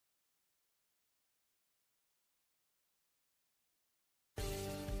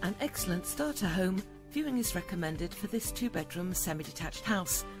An excellent starter home, viewing is recommended for this 2-bedroom semi-detached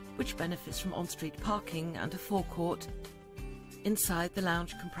house, which benefits from on-street parking and a forecourt. Inside, the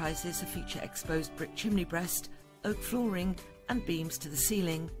lounge comprises a feature-exposed brick chimney breast, oak flooring and beams to the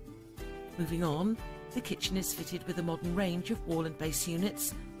ceiling. Moving on, the kitchen is fitted with a modern range of wall and base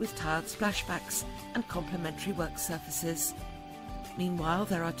units with tiled splashbacks and complementary work surfaces. Meanwhile,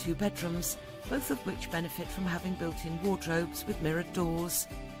 there are 2 bedrooms, both of which benefit from having built-in wardrobes with mirrored doors.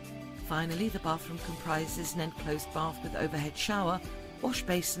 Finally, the bathroom comprises an enclosed bath with overhead shower, wash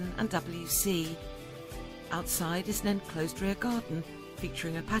basin and WC. Outside is an enclosed rear garden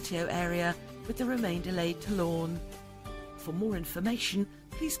featuring a patio area with the remainder laid to lawn. For more information,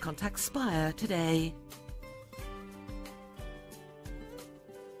 please contact Spire today.